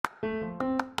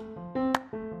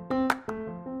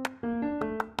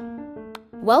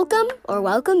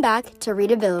Welcome back to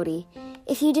Readability.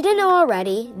 If you didn't know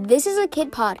already, this is a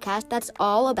kid podcast that's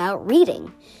all about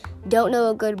reading. Don't know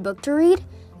a good book to read?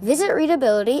 Visit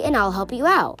Readability and I'll help you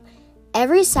out.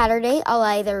 Every Saturday, I'll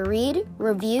either read,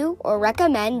 review, or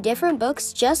recommend different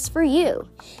books just for you.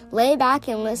 Lay back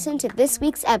and listen to this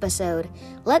week's episode.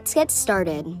 Let's get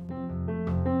started.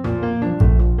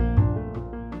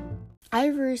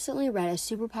 I've recently read a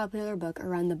super popular book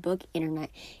around the book internet,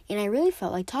 and I really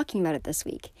felt like talking about it this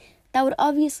week. That would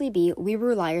obviously be We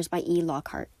Were Liars by E.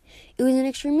 Lockhart. It was an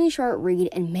extremely short read,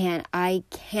 and man, I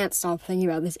can't stop thinking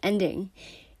about this ending.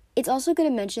 It's also good to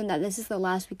mention that this is the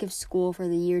last week of school for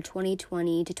the year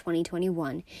 2020 to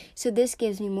 2021, so this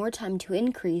gives me more time to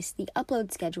increase the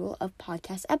upload schedule of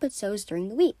podcast episodes during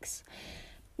the weeks.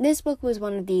 This book was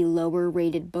one of the lower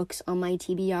rated books on my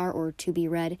TBR or to be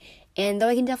read, and though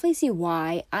I can definitely see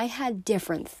why, I had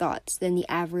different thoughts than the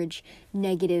average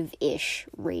negative-ish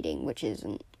rating, which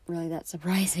isn't really that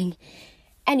surprising.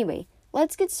 Anyway,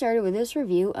 let's get started with this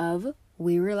review of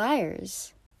We Were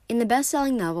Liars. In the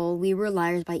best-selling novel, We Were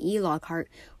Liars by E. Lockhart,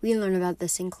 we learn about the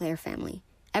Sinclair family.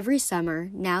 Every summer,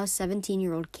 now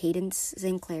 17-year-old Cadence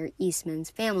Sinclair Eastman's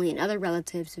family and other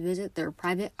relatives visit their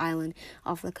private island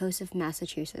off the coast of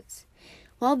Massachusetts.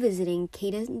 While visiting,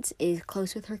 Cadence is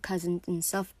close with her cousins and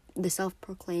the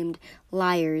self-proclaimed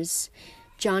liars,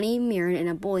 Johnny, Mirren, and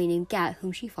a boy named Gat,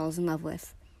 whom she falls in love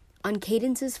with. On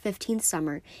Cadence's 15th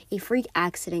summer, a freak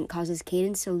accident causes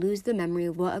Cadence to lose the memory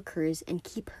of what occurs and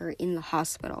keep her in the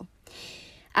hospital.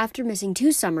 After missing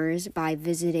 2 summers by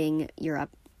visiting Europe,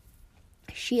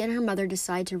 she and her mother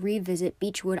decide to revisit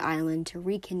Beechwood Island to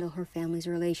rekindle her family's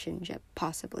relationship,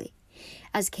 possibly.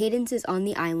 As Cadence is on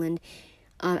the island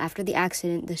after the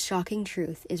accident, the shocking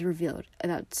truth is revealed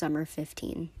about summer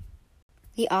 15.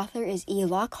 The author is E.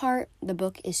 Lockhart. The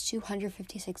book is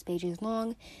 256 pages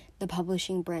long. The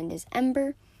publishing brand is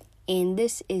Ember, and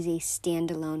this is a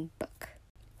standalone book.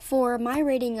 For my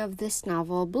rating of this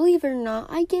novel, believe it or not,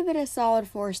 I give it a solid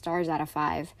 4 stars out of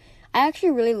 5. I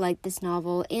actually really liked this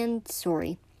novel and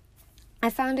story. I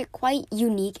found it quite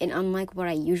unique and unlike what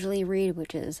I usually read,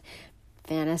 which is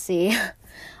fantasy.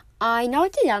 I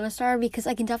knocked it down a star because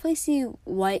I can definitely see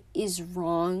what is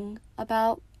wrong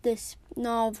about this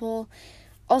novel.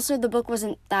 Also, the book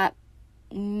wasn't that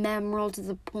memorable to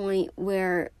the point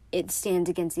where it stands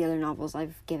against the other novels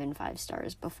I've given 5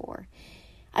 stars before.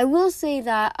 I will say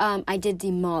that I did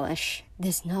demolish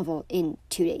this novel in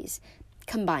 2 days.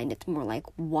 Combined, it's more like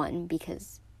 1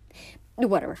 because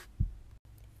whatever.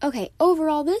 Okay,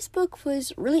 overall, this book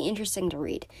was really interesting to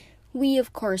read. We,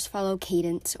 of course, follow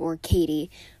Cadence, or Katie.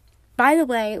 By the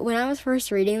way, when I was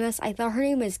first reading this, I thought her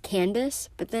name was Candace,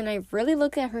 but then I really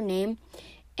looked at her name,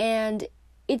 and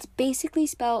it's basically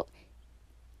spelled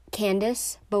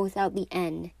Candace, but without the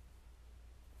N.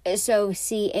 So,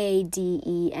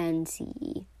 Cadence.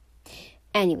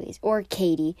 Anyways, or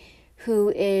Katie, who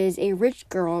is a rich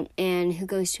girl and who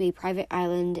goes to a private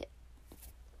island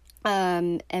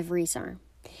every summer.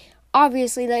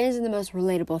 Obviously, that isn't the most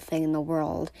relatable thing in the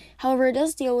world. However, it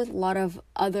does deal with a lot of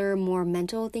other more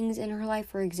mental things in her life.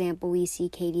 For example, we see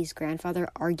Katie's grandfather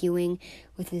arguing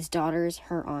with his daughters,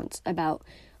 her aunts, about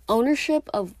ownership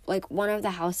of one of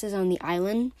the houses on the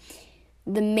island.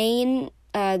 The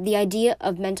idea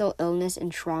of mental illness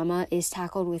and trauma is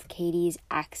tackled with Katie's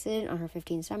accident on her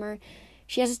 15th summer.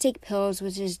 She has to take pills,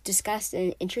 which is discussed in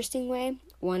an interesting way.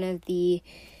 One of the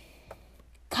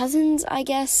cousins, I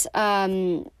guess,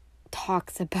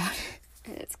 talks about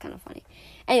it. It's kind of funny.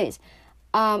 Anyways,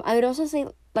 I would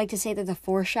also like to say that the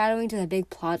foreshadowing to the big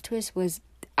plot twist was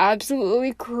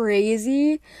absolutely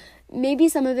crazy. Maybe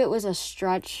some of it was a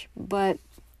stretch, but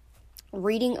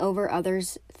reading over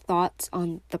others' thoughts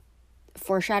on the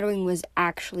foreshadowing was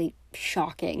actually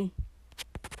shocking.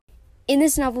 In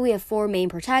this novel, we have 4 main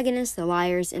protagonists, the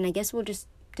liars, and I guess we'll just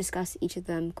discuss each of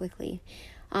them quickly.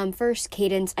 First,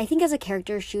 Cadence. I think as a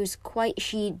character,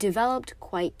 she developed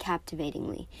quite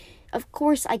captivatingly. Of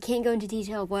course, I can't go into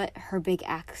detail what her big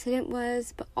accident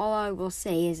was, but all I will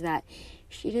say is that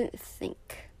she didn't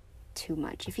think too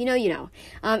much. If you know, you know.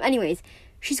 Anyways,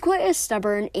 she's quite a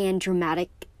stubborn and dramatic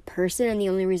person, and the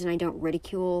only reason I don't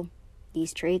ridicule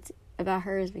these traits about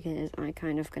her is because I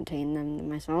kind of contain them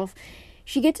myself.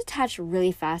 She gets attached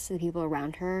really fast to the people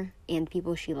around her and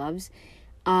people she loves.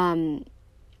 And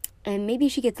maybe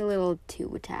she gets a little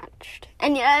too attached.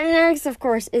 And next, of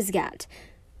course, is Gat.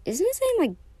 Isn't his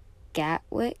name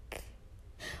Gatwick?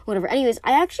 Whatever. Anyways,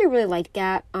 I actually really liked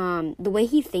Gat. The way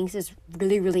he thinks is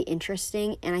really, really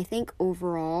interesting. And I think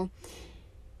overall,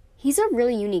 He's a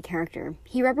really unique character.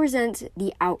 He represents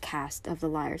the outcast of the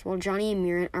Liars. While Johnny and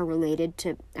Mirren are related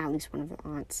to at least one of the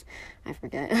aunts, I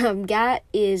forget. Gat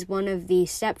is one of the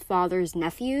stepfather's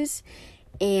nephews,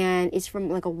 and is from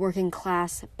like a working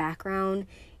class background.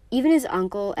 Even his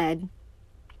uncle Ed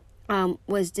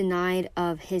was denied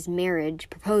of his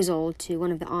marriage proposal to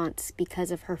one of the aunts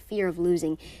because of her fear of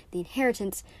losing the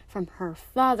inheritance from her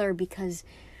father, because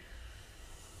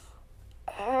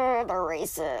the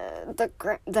racist.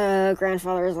 The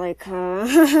grandfather is like,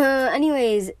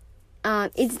 anyways,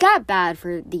 it's that bad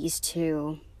for these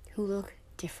two who look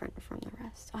different from the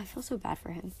rest. Oh, I feel so bad for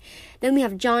him. Then we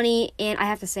have Johnny, and I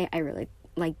have to say, I really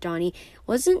like Johnny.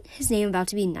 Wasn't his name about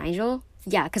to be Nigel?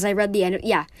 Yeah, because I read the end.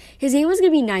 Yeah, his name was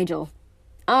gonna be Nigel.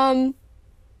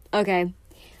 Okay.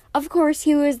 Of course,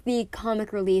 he was the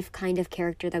comic relief kind of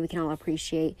character that we can all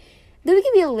appreciate. Though he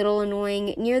can be a little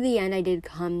annoying, near the end I did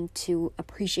come to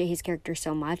appreciate his character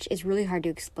so much. It's really hard to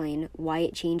explain why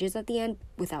it changes at the end,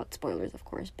 without spoilers, of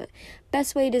course. But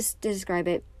best way to describe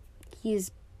it, he is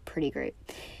pretty great.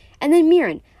 And then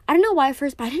Mirren. I don't know why at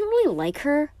first, but I didn't really like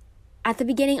her. At the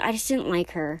beginning, I just didn't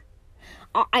like her.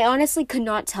 I honestly could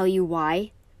not tell you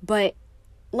why. But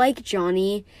like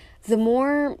Johnny, the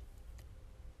more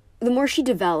she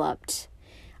developed,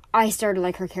 I started to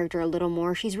like her character a little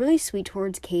more. She's really sweet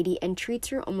towards Katie and treats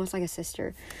her almost like a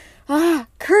sister.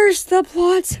 Curse the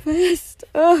plot twist!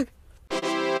 Ugh.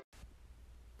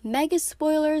 Mega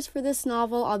spoilers for this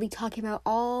novel. I'll be talking about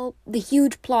all the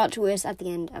huge plot twists at the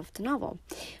end of the novel.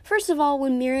 First of all,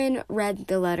 when Mirren read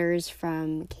the letters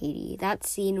from Katie, that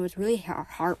scene was really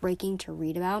heartbreaking to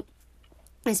read about,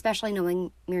 especially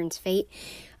knowing Mirren's fate.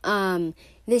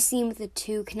 This scene with the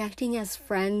two connecting as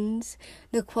friends.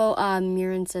 The quote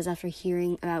Mirren says after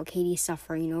hearing about Katie's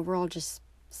suffering and overall just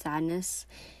sadness,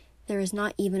 "There is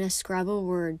not even a Scrabble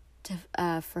word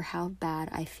for how bad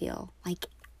I feel." Like,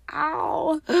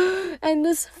 ow! And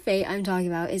this fate I'm talking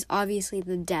about is obviously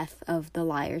the death of the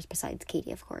Liars, besides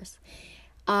Katie, of course.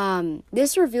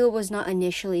 This reveal was not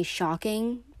initially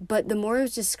shocking, but the more it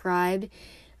was described,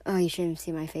 oh, you shouldn't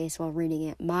see my face while reading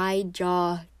it. My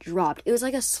jaw dropped. It was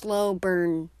like a slow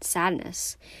burn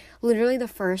sadness. Literally the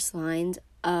first lines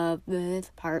of the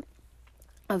part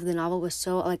of the novel was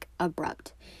so, like,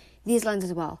 abrupt. These lines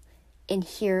as well. "And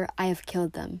here I have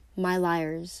killed them. My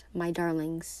liars, my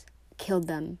darlings, killed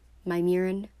them. My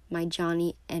Mirren, my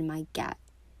Johnny, and my Gat."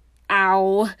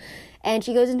 Ow! And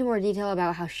she goes into more detail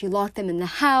about how she locked them in the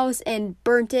house and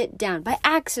burnt it down. By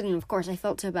accident, of course. I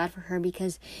felt so bad for her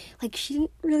because, like, she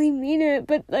didn't really mean it,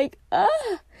 but, like,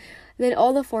 Then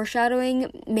all the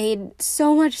foreshadowing made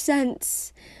so much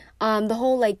sense. The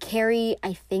whole, like, Carrie,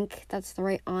 I think that's the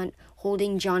right aunt,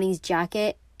 holding Johnny's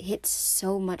jacket hits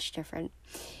so much different.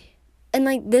 And,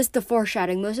 like, the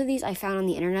foreshadowing, most of these I found on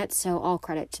the internet, so all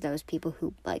credit to those people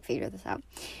who, like, figured this out.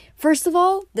 First of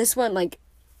all, this one, like,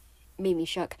 made me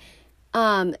shook.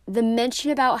 The mention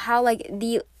about how, like,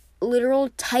 the literal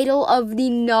title of the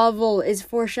novel is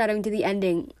foreshadowing to the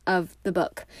ending of the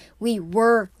book. We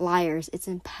were liars. It's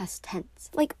in past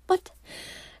tense. Like, what?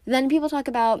 Then people talk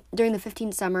about, during the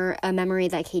 15th summer, a memory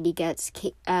that Katie gets.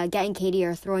 Gat and Katie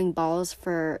are throwing balls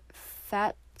for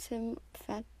Fatim?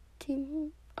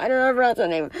 I don't know if that's the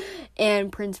name.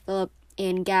 And Prince Philip,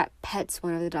 and Gat pets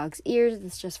one of the dog's ears.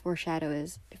 This just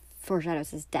foreshadows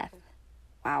his death.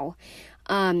 Wow.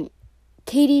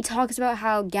 Katie talks about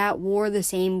how Gat wore the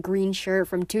same green shirt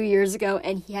from 2 years ago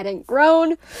and he hadn't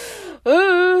grown.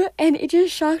 And it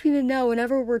just shocked me to know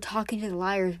whenever we're talking to the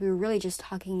liars, we were really just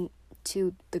talking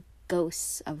to the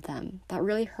ghosts of them. That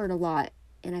really hurt a lot.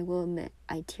 And I will admit,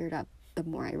 I teared up the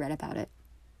more I read about it.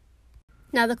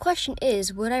 Now, the question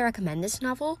is, would I recommend this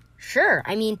novel? Sure.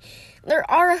 I mean, there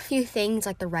are a few things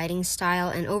like the writing style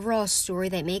and overall story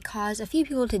that may cause a few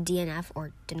people to DNF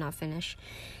or did not finish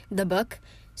the book.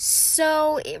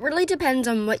 So it really depends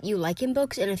on what you like in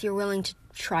books and if you're willing to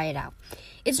try it out.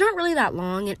 It's not really that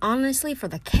long, and honestly, for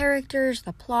the characters,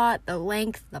 the plot, the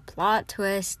length, the plot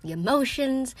twist, the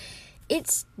emotions,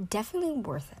 it's definitely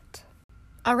worth it.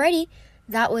 Alrighty,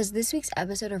 that was this week's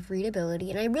episode of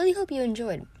Readability, and I really hope you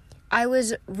enjoyed. I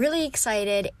was really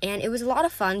excited, and it was a lot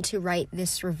of fun to write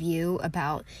this review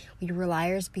about We Were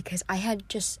Liars because I had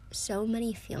just so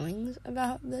many feelings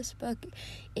about this book,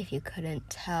 if you couldn't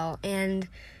tell. And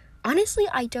honestly,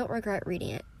 I don't regret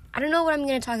reading it. I don't know what I'm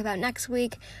going to talk about next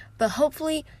week, but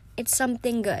hopefully it's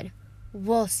something good.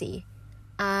 We'll see.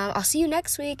 I'll see you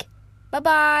next week.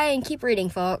 Bye-bye, and keep reading,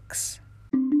 folks.